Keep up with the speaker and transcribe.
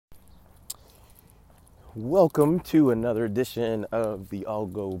Welcome to another edition of the All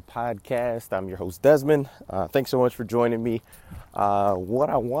Go podcast. I'm your host, Desmond. Thanks so much for joining me. What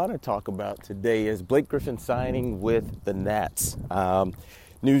I want to talk about today is Blake Griffin signing with the Nets.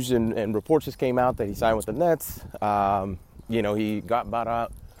 News and reports just came out that he signed with the Nets. He got bought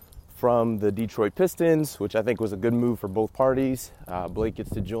out from the Detroit Pistons, which I think was a good move for both parties. Blake gets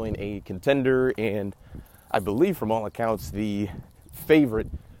to join a contender and I believe from all accounts the favorite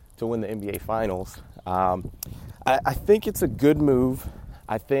to win the NBA Finals. I think it's a good move.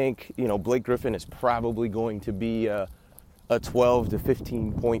 I think, Blake Griffin is probably going to be a 12 to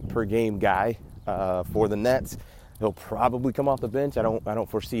 15 point per game guy for the Nets. He'll probably come off the bench. I don't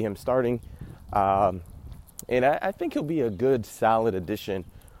foresee him starting. And I think he'll be a good, solid addition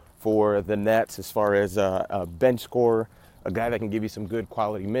for the Nets as far as a bench scorer, a guy that can give you some good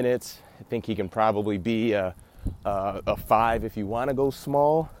quality minutes. I think he can probably be a 5 if you want to go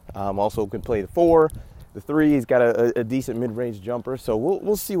small. Also can play the 4, the 3. He's got a decent mid-range jumper, so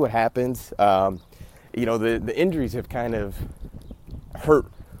we'll see what happens. The injuries have kind of hurt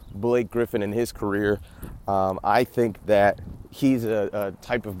Blake Griffin in his career. I think that he's a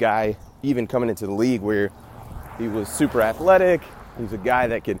type of guy, even coming into the league, where he was super athletic. He's a guy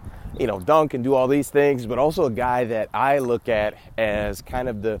that can, dunk and do all these things, but also a guy that I look at as kind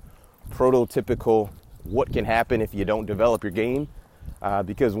of the prototypical what can happen if you don't develop your game.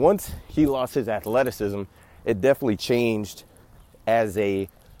 Because once he lost his athleticism, it definitely changed as a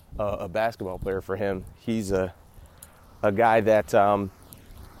basketball player for him. He's a guy that,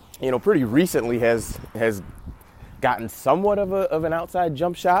 pretty recently has gotten somewhat of an outside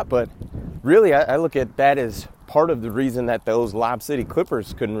jump shot, but really I look at that as part of the reason that those Lob City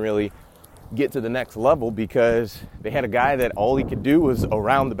Clippers couldn't really get to the next level, because they had a guy that all he could do was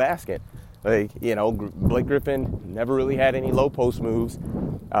around the basket. Blake Griffin never really had any low post moves,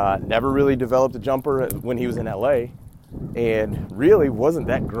 never really developed a jumper when he was in LA, and really wasn't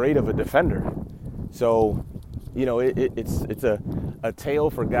that great of a defender. So, it's a tale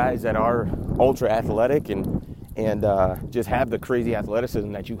for guys that are ultra athletic and just have the crazy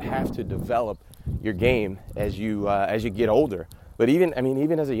athleticism that you have to develop your game as you get older. But even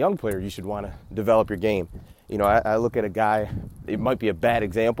as a young player, you should want to develop your game. I look at a guy, it might be a bad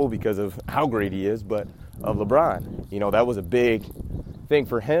example because of how great he is, but of LeBron. That was a big thing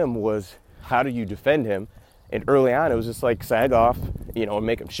for him, was how do you defend him? And early on, it was just like sag off, and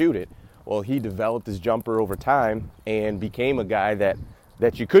make him shoot it. Well, he developed his jumper over time and became a guy that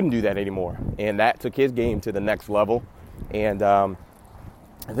you couldn't do that anymore. And that took his game to the next level. And I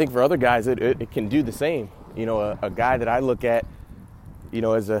think for other guys, it can do the same. A guy that I look at,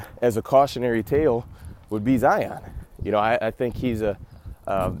 as a cautionary tale would be Zion. I think he's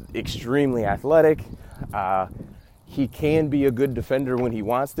extremely athletic. He can be a good defender when he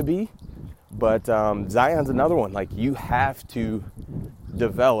wants to be, but Zion's another one. Like, you have to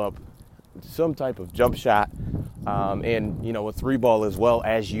develop some type of jump shot, and a 3-ball as well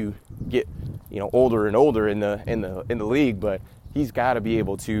as you get older and older in the league. But he's got to be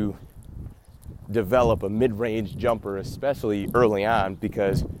able to develop a mid-range jumper, especially early on,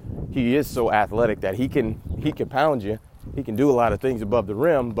 because he is so athletic that he can pound you. He can do a lot of things above the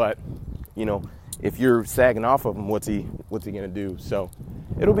rim, but if you're sagging off of him, what's he going to do? So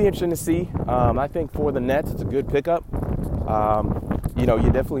it'll be interesting to see. I think for the Nets, it's a good pickup. You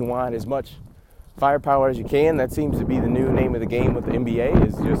definitely want as much firepower as you can. That seems to be the new name of the game with the NBA,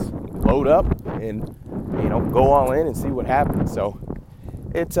 is just load up and go all in and see what happens. So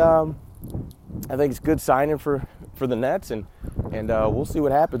it's I think it's good signing for the Nets, and we'll see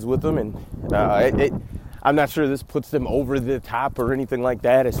what happens with them. And I'm not sure this puts them over the top or anything like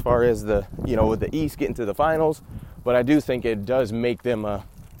that as far as with the East getting to the finals, but I do think it does make them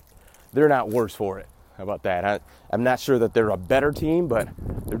they're not worse for it. How about that? I'm not sure that they're a better team, but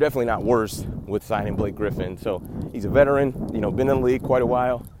they're definitely not worse with signing Blake Griffin. So he's a veteran, been in the league quite a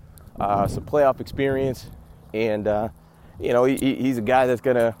while, some playoff experience, and he's a guy that's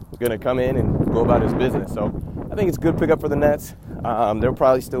gonna come in and go about his business. So I think it's a good pickup for the Nets. They'll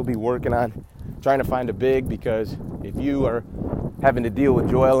probably still be working on trying to find a big, because if you are having to deal with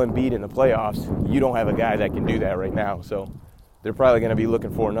Joel Embiid in the playoffs, you don't have a guy that can do that right now. So they're probably going to be looking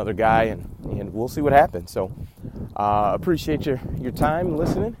for another guy, and we'll see what happens. So appreciate your time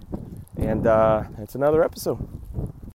listening, and it's another episode.